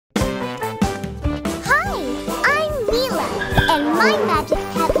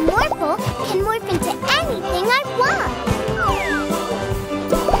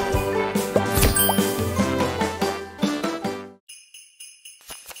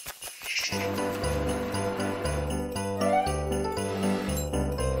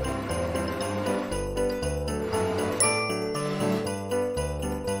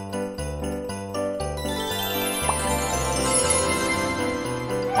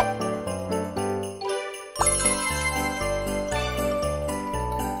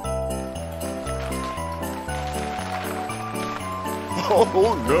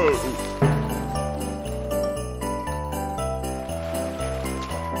Oh, no!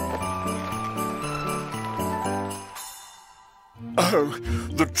 Oh,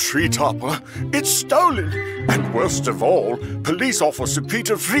 the tree topper. It's stolen. And worst of all, Police Officer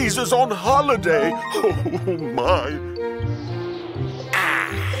Peter Freezer's on holiday. Oh, my.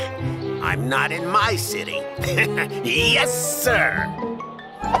 Ah, I'm not in my city. Yes, sir.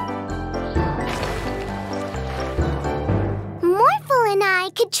 And I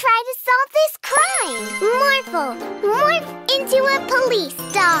could try to solve this crime. Morphle, morph into a police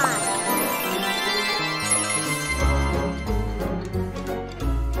dog.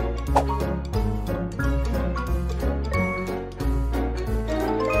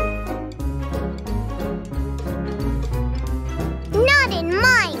 Not in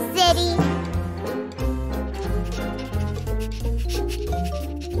my city.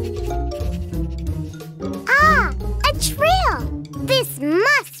 Ah, a trail. This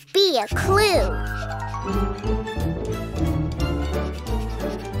must be a clue.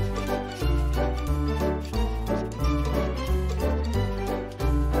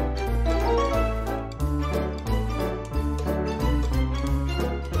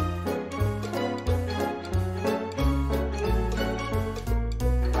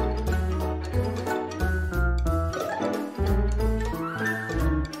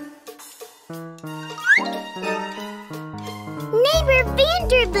 Neighbor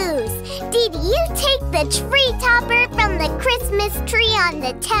Vanderboos, did you take the tree topper from the Christmas tree on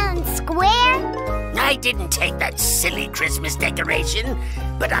the town square? I didn't take that silly Christmas decoration,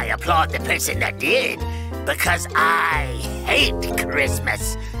 but I applaud the person that did, because I hate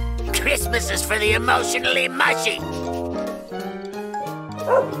Christmas. Christmas is for the emotionally mushy.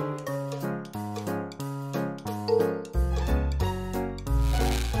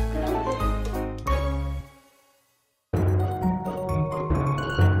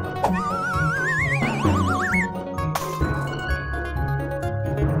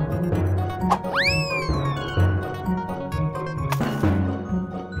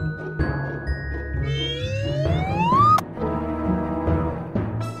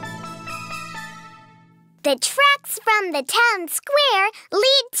 The tracks from the town square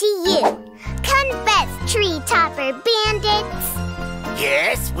lead to you. Confess, tree topper bandits.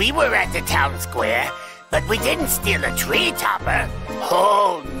 Yes, we were at the town square, but we didn't steal a tree topper.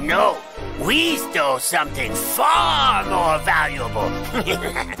 Oh, no. We stole something far more valuable.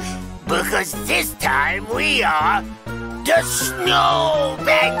 Because this time we are the Snow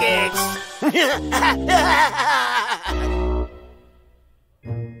Bandits.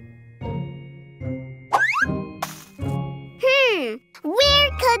 Where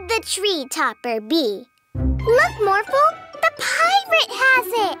could the tree topper be? Look, Morphle, the pirate has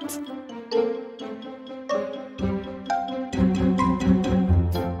it!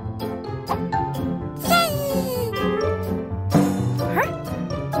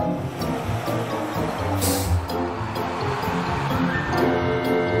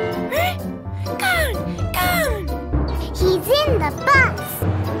 Gone! He's in the bus.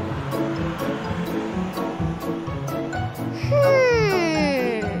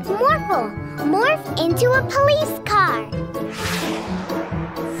 Morphle, morph into a police car.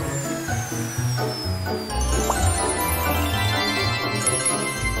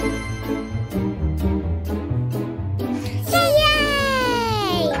 Yay!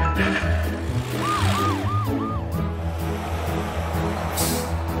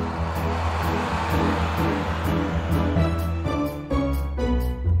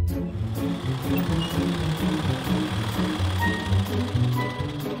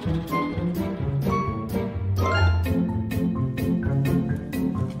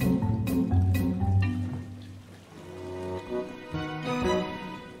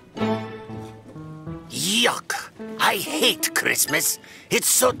 Yuck! I hate Christmas. It's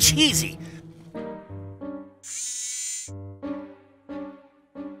so cheesy.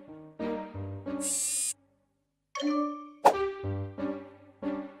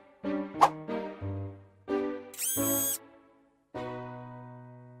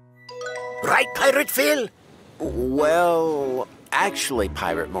 Right, Pirate Phil? Well, actually,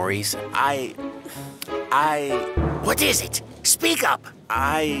 Pirate Maurice, I... What is it? Speak up.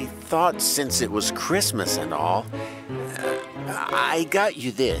 I thought since it was Christmas and all, I got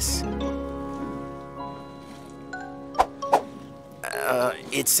you this.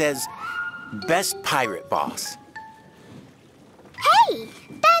 It says, Best Pirate Boss. Hey,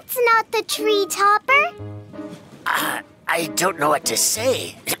 that's not the tree topper. I don't know what to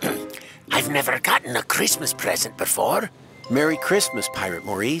say. I've never gotten a Christmas present before. Merry Christmas, Pirate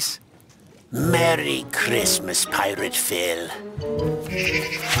Maurice. Merry Christmas, Pirate Phil.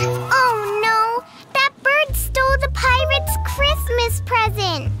 Oh no, that bird stole the pirate's Christmas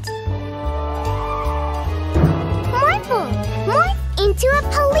present. Morphle, morph into a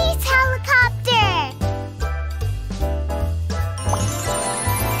police helicopter.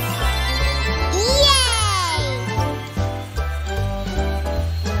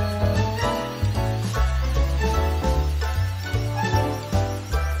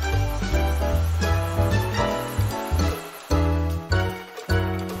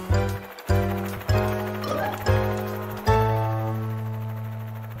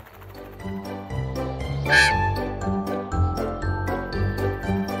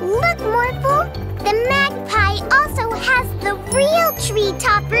 Look, Morphle! The magpie also has the real tree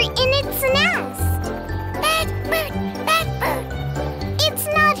topper in its nest. Bad bird, bad bird. It's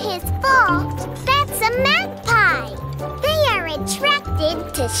not his fault. That's a magpie. They are attracted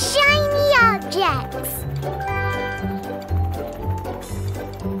to shiny objects.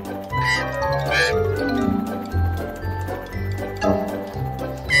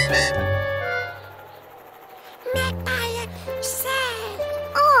 Magpie, sad.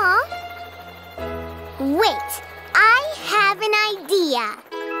 Aw. Wait, I have an idea.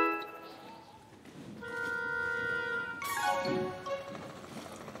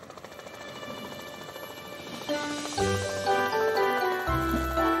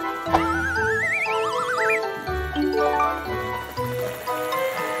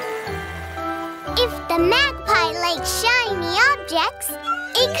 If the magpie likes shiny objects,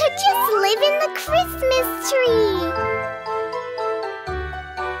 it could just live in the Christmas tree.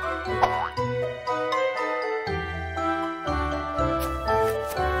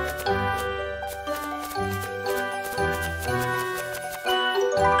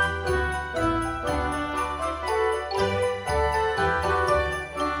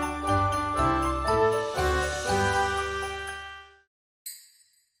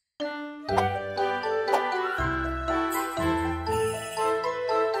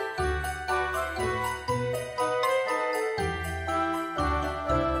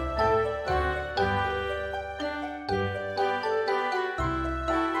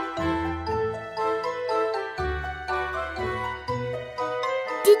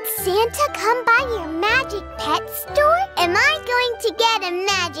 Did Santa come by your magic pet store? Am I going to get a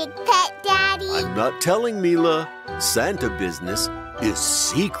magic pet, Daddy? I'm not telling, Mila. Santa business is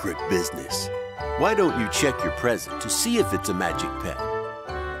secret business. Why don't you check your present to see if it's a magic pet?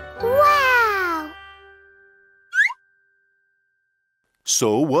 Wow!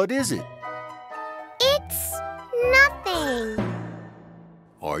 So what is it? It's nothing.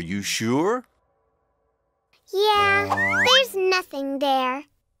 Are you sure? Yeah, there's nothing there.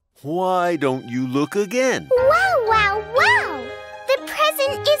 Why don't you look again? Wow, wow, wow! The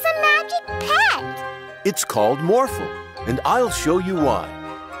present is a magic pet! It's called Morphle, and I'll show you why.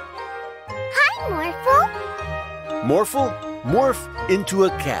 Hi, Morphle. Morphle, morph into a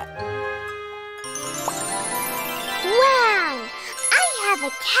cat. Wow! I have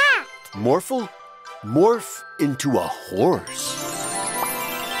a cat. Morphle, morph into a horse.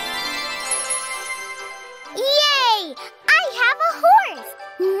 Yay! I have a horse!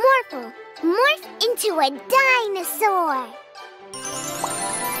 Morphle, morph into a dinosaur.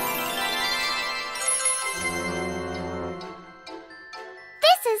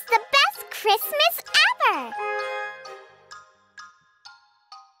 This is the best Christmas ever!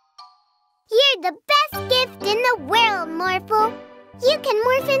 You're the best gift in the world, Morphle. You can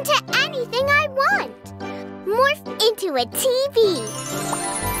morph into anything I want. Morph into a TV.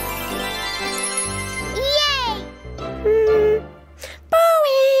 Yay!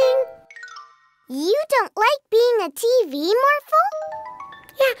 Boring. You don't like being a TV, Morphle?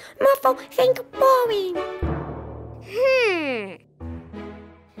 Yeah, Morphle, think boring.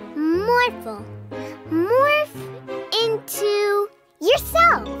 Morphle, morph into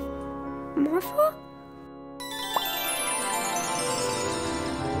yourself. Morphle?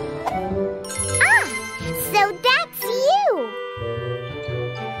 Ah, so that's you.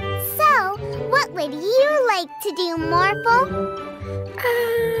 So, what would you like to do, Morphle?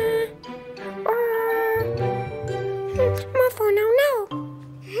 Morphle, no.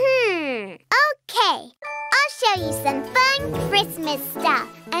 Okay. I'll show you some fun Christmas stuff,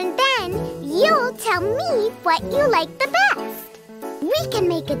 and then you'll tell me what you like the best. We can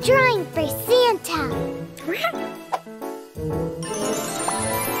make a drawing for Santa.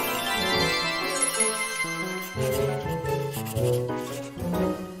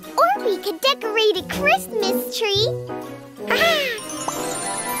 decorated Christmas tree.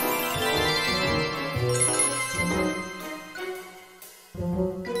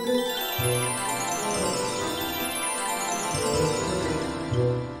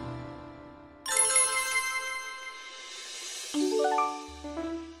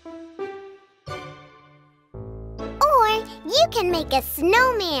 Or you can make a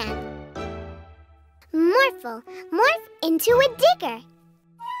snowman. Morphle, morph into a digger.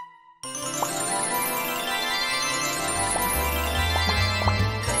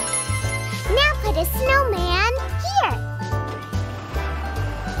 Now put a snowman here.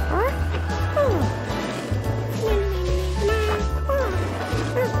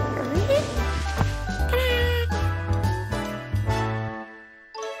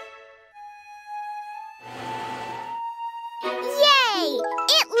 Yay!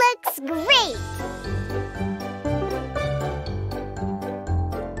 It looks great!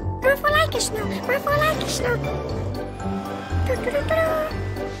 Morphle like a snow. Morphle like a snow.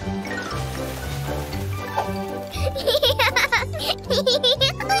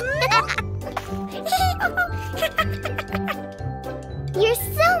 You're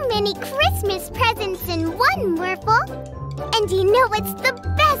so many Christmas presents in one, Morphle. And you know what's the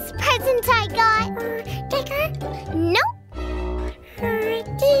best present I got? Digger? Nope.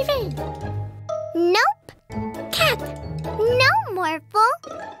 TV. Nope. Cat. No, Morphle.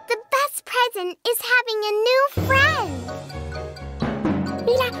 The best present is having a new friend.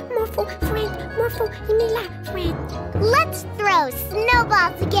 Mila Morphle friend. Morphle Mila friend. Let's throw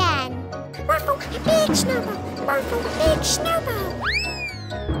snowballs again. Morphle big snowball. Morphle big snowball.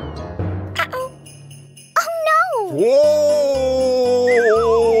 Uh-oh. Oh, no! Whoa!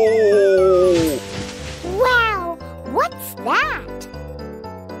 Wow, what's that?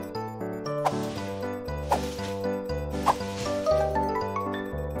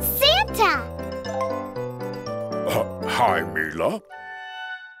 Santa! Hi, Mila.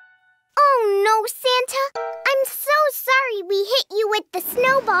 Oh, no, Santa. I'm so sorry we hit you with the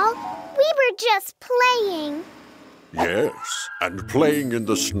snowball. We were just playing. Yes, and playing in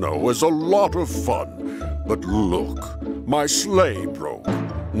the snow is a lot of fun. But look, my sleigh broke.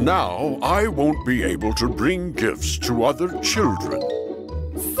 Now I won't be able to bring gifts to other children.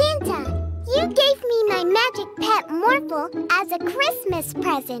 Santa, you gave me my magic pet Morphle as a Christmas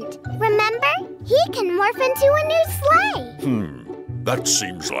present. Remember? He can morph into a new sleigh. That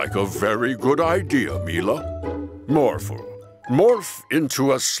seems like a very good idea, Mila. Morphle, morph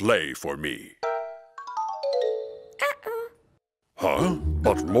into a sleigh for me. Huh?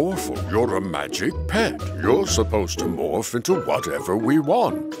 But Morphle, you're a magic pet. You're supposed to morph into whatever we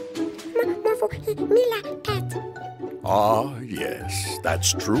want. Morphle Mila cat. Ah, yes,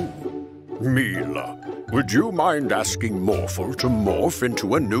 that's true. Mila, would you mind asking Morphle to morph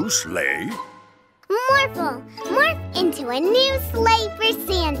into a new sleigh? Morphle, morph into a new sleigh for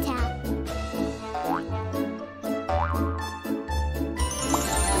Santa.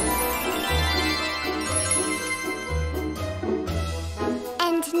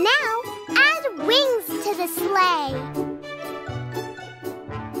 And now, add wings to the sleigh.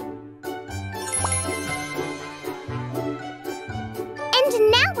 And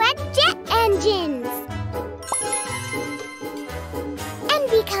now add jet engines. And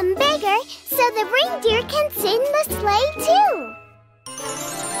become bigger so the reindeer can sit in the sleigh too.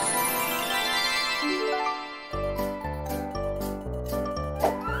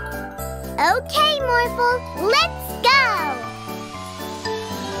 Okay, Morphle, let's go!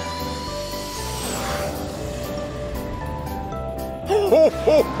 Ho,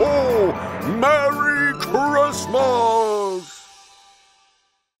 ho, ho! Merry Christmas!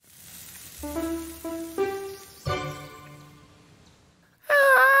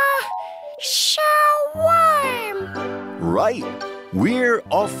 So warm. Right. We're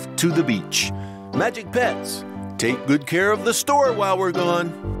off to the beach. Magic Pets, take good care of the store while we're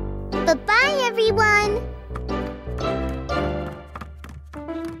gone. Bye-bye, everyone.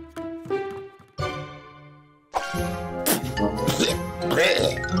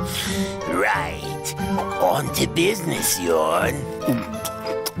 Right. On to business, Yorn.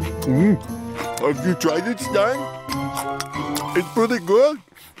 Have you tried it, Stan? It's pretty good.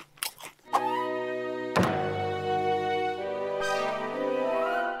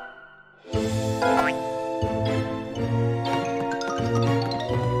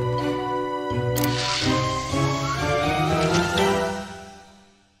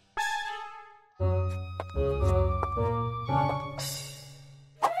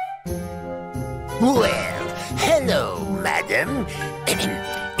 Well, hello, madam.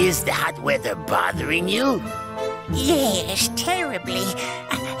 Is the hot weather bothering you? Yes, terribly.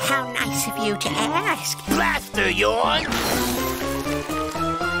 How nice of you to ask. Blaster yawn.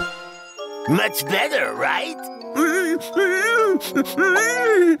 Much better, right?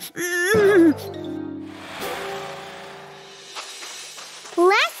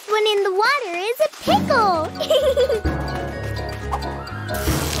 Last one in the water is a pickle.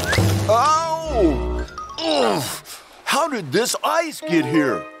 Ow! Ugh. How did this ice get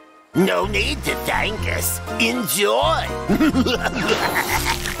here? No need to thank us. Enjoy.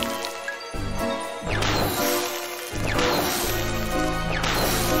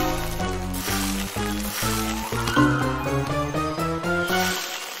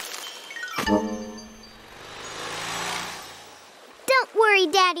 Don't worry,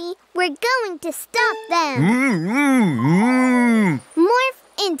 Daddy. We're going to stop them. Morph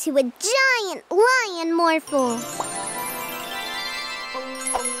into a giant lion Morphle.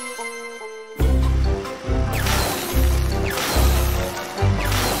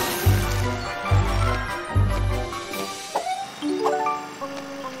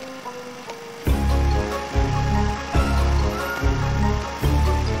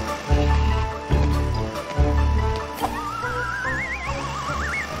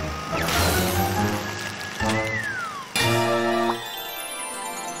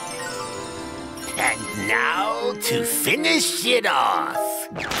 Now to finish it off.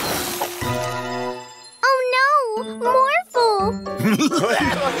 Oh no! Morphle!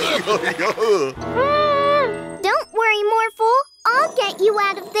 Don't worry, Morphle. I'll get you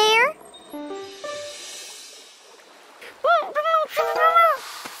out of there.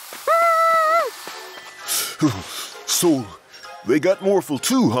 So, they got Morphle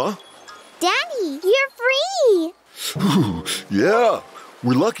too, huh? Daddy, you're free! Yeah,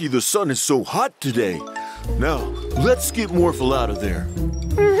 we're lucky the sun is so hot today. Now, let's get Morphle out of there.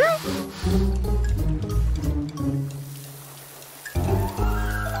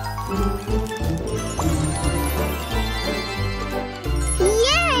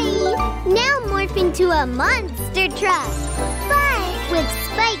 Yay! Now morph into a monster truck. But with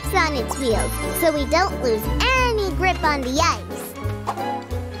spikes on its wheels, so we don't lose any grip on the ice.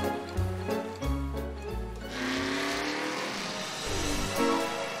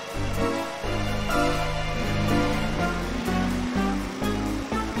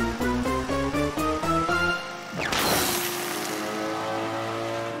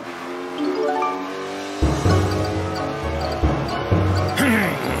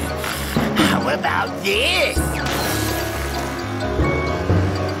 How about this?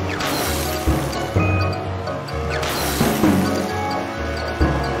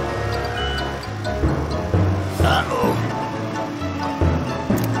 Uh-oh.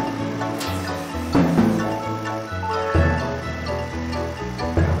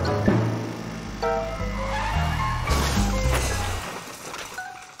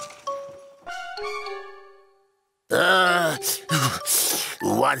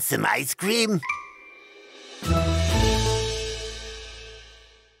 Want some ice cream?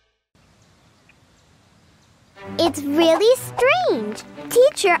 It's really strange.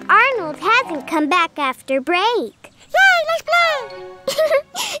 Teacher Arnold hasn't come back after break. Yay, let's play!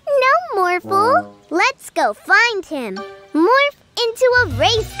 No, Morphle. Let's go find him. Morph into a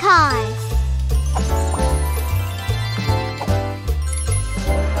race car.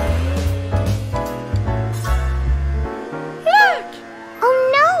 Look! Oh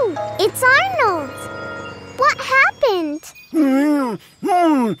no, it's Arnold. What happened?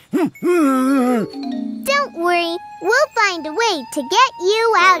 Don't worry, we'll find a way to get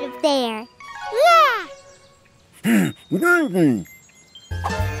you out of there. Yeah!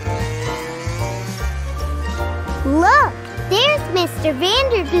 Look, there's Mr.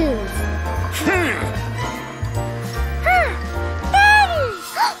 Vandergoose. Daddy!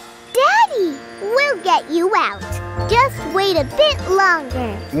 Daddy, we'll get you out. Just wait a bit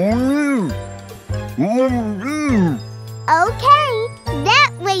longer. Okay,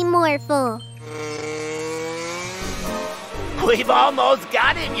 that way, Morphle. We've almost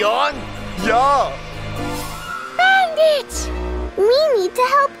got it, Yawn. Yeah! Bandits! We need to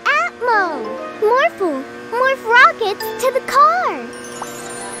help Atmo. Morphle, morph rockets to the car.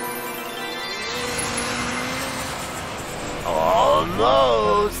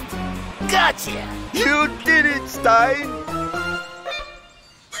 Almost. Gotcha. You did it, Stein!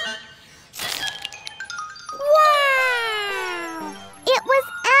 Wow! It was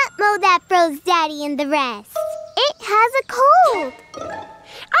Atmo that froze Daddy and the rest. It has a cold.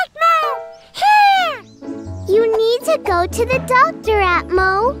 Atmo, here! You need to go to the doctor,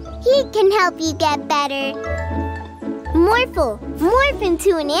 Atmo. He can help you get better. Morphle, morph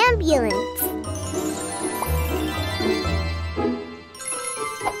into an ambulance.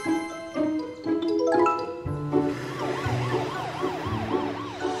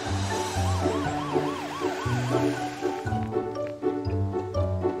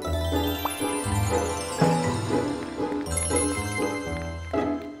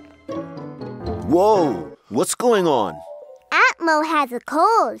 Whoa! What's going on? Atmo has a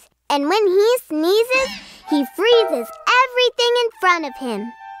cold, and when he sneezes, he freezes everything in front of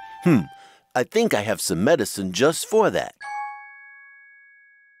him. I think I have some medicine just for that.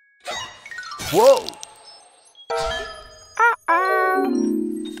 Whoa!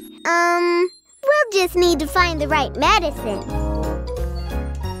 We'll just need to find the right medicine.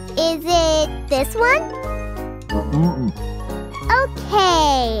 Is it this one?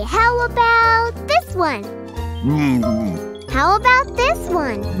 Okay, how about this one? How about this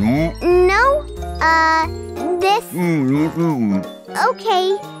one? No? This?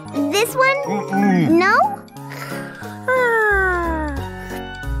 Okay, this one? No?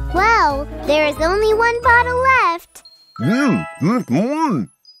 Well, there is only one bottle left. Whew!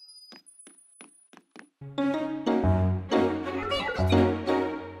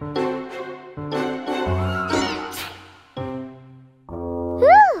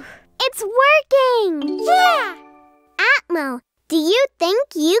 It's working! Yeah! Atmo, do you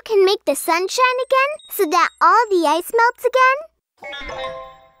think you can make the sun shine again so that all the ice melts again?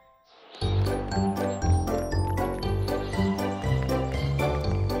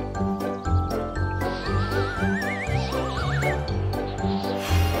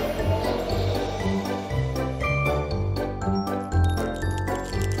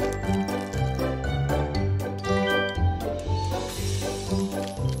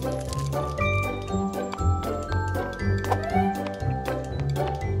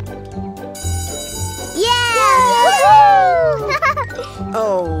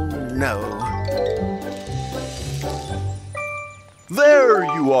 Oh, no. There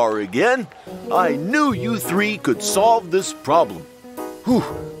you are again. I knew you three could solve this problem. Whew,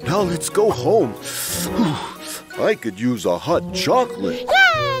 now let's go home. Whew, I could use a hot chocolate.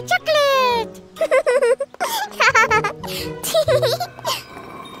 Yay, chocolate!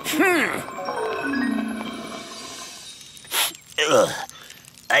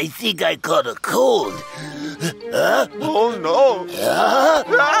 I think I caught a cold. Huh? Oh, no.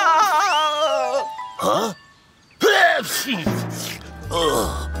 Huh?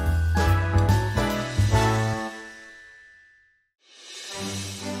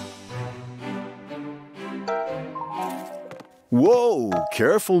 Whoa,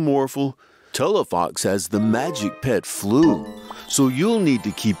 careful, Morphle. Telefox has the magic pet flu, so you'll need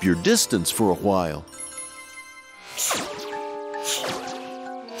to keep your distance for a while.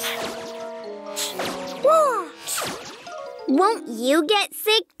 Won't you get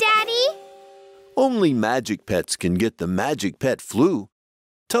sick, Daddy? Only magic pets can get the magic pet flu.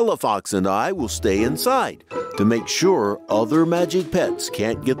 Telefox and I will stay inside to make sure other magic pets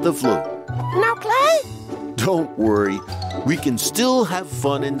can't get the flu. No play? Don't worry, we can still have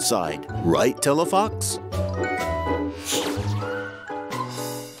fun inside, right, Telefox?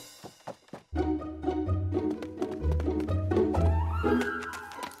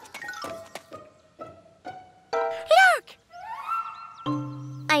 Look!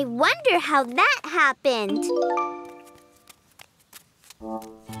 I wonder how that happened.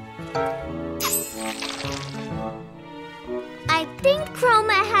 I think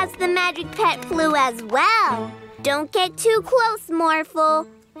Chroma has the magic pet flu as well. Don't get too close, Morphle.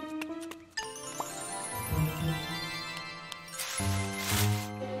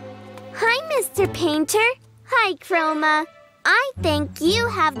 Hi, Mr. Painter. Hi, Chroma. I think you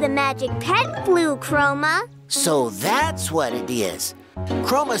have the magic pet flu, Chroma. So that's what it is.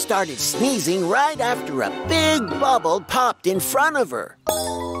 Chroma started sneezing right after a big bubble popped in front of her.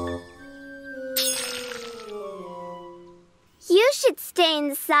 You should stay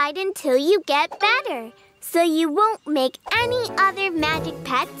inside until you get better, so you won't make any other magic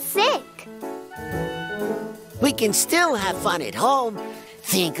pets sick. We can still have fun at home.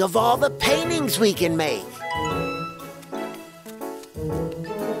 Think of all the paintings we can make.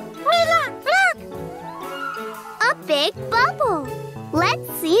 Mila, look! A big bubble. Let's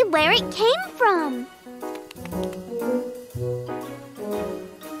see where it came from.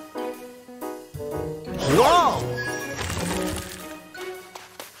 Whoa!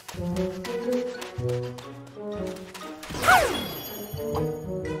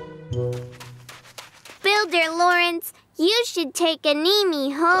 Builder Lawrence, you should take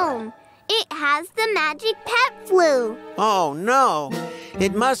Animi home. It has the magic pet flu. Oh, no.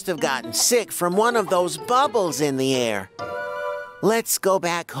 It must have gotten sick from one of those bubbles in the air. Let's go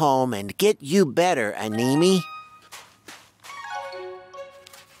back home and get you better, Animi.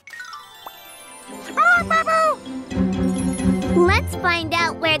 Oh, bubble! Let's find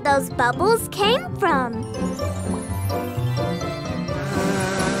out where those bubbles came from.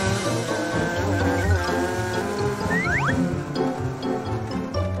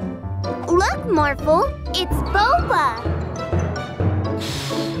 Look, Morphle. It's Boba.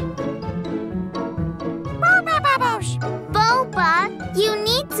 Boba Bubbles. Boba, you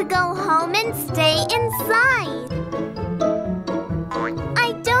need to go home and stay inside.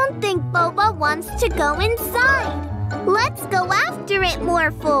 I don't think Boba wants to go inside. Let's go after it,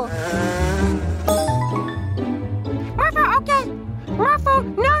 Morphle. Morphle, okay. Morphle,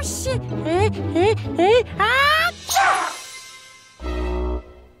 no shit.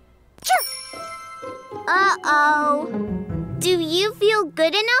 Uh-oh. Do you feel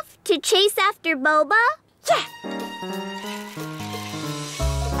good enough to chase after Boba? Yeah.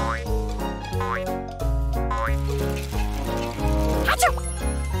 Achoo!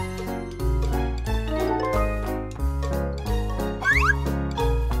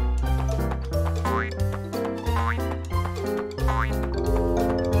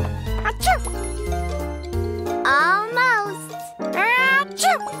 Achoo! Almost.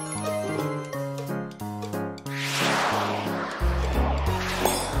 Achoo!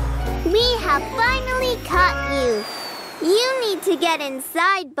 We have finally caught you. You need to get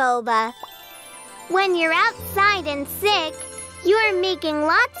inside, Boba. When you're outside and sick, you're making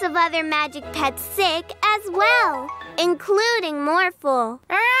lots of other magic pets sick as well, including Morphle.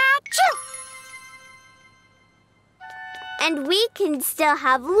 Achoo! And we can still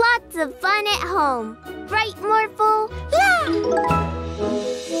have lots of fun at home. Right, Morphle? Yeah!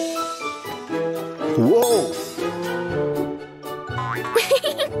 Whoa!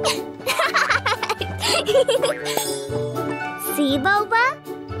 See, Boba?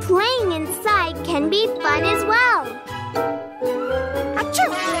 Playing inside can be fun as well.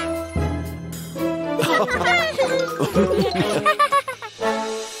 Achoo!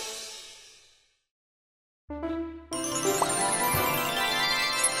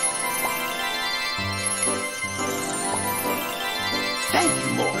 Thank you,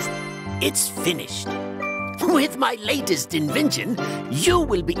 Morph. It's finished. With my latest invention, you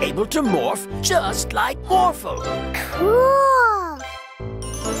will be able to morph just like Morphle. Cool!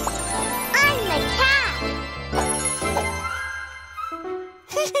 I'm the cat!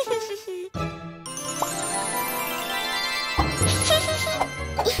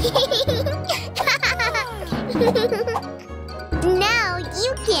 Now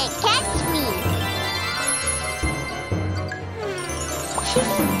you can't catch me!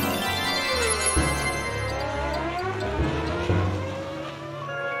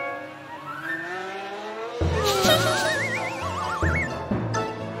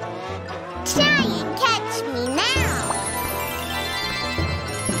 Try and catch me now!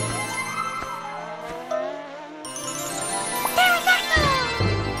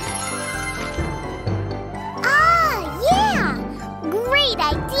 Ah, yeah! Great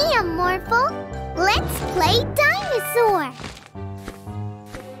idea, Morphle! Let's play dinosaur!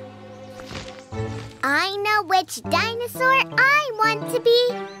 I know which dinosaur I want to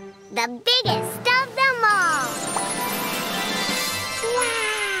be. The biggest of them all.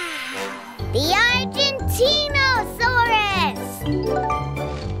 Wow! The Argentinosaurus!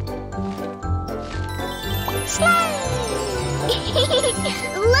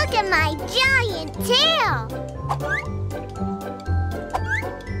 Look at my giant tail!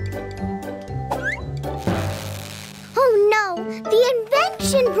 Oh no, the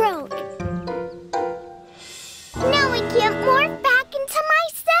invention broke! Now I can't morph back into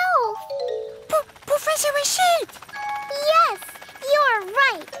myself! Professor Rashid! Yes, you're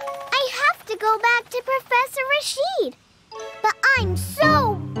right. I have to go back to Professor Rashid. But I'm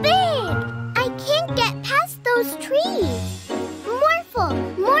so big! I can't get past those trees. Morphle,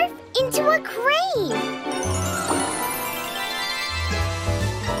 morph into a crane.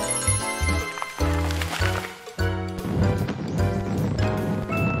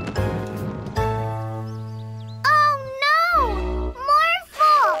 Oh no!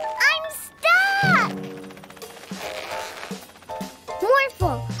 Morphle, I'm stuck!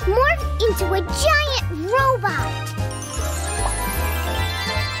 Morphle, morph into a giant robot.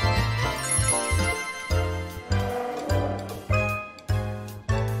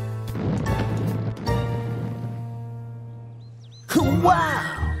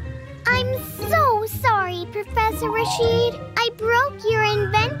 Wow! I'm so sorry, Professor Rashid. I broke your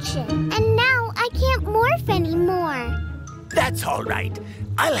invention, and now I can't morph anymore. That's all right.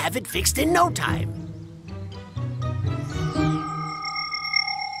 I'll have it fixed in no time.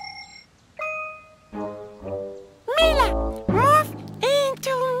 Mila! Morph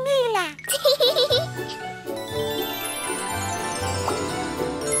into Mila!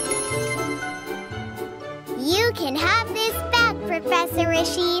 You can have this back, Professor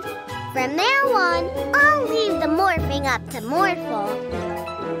Rashid. From now on, I'll leave the morphing up to Morphle.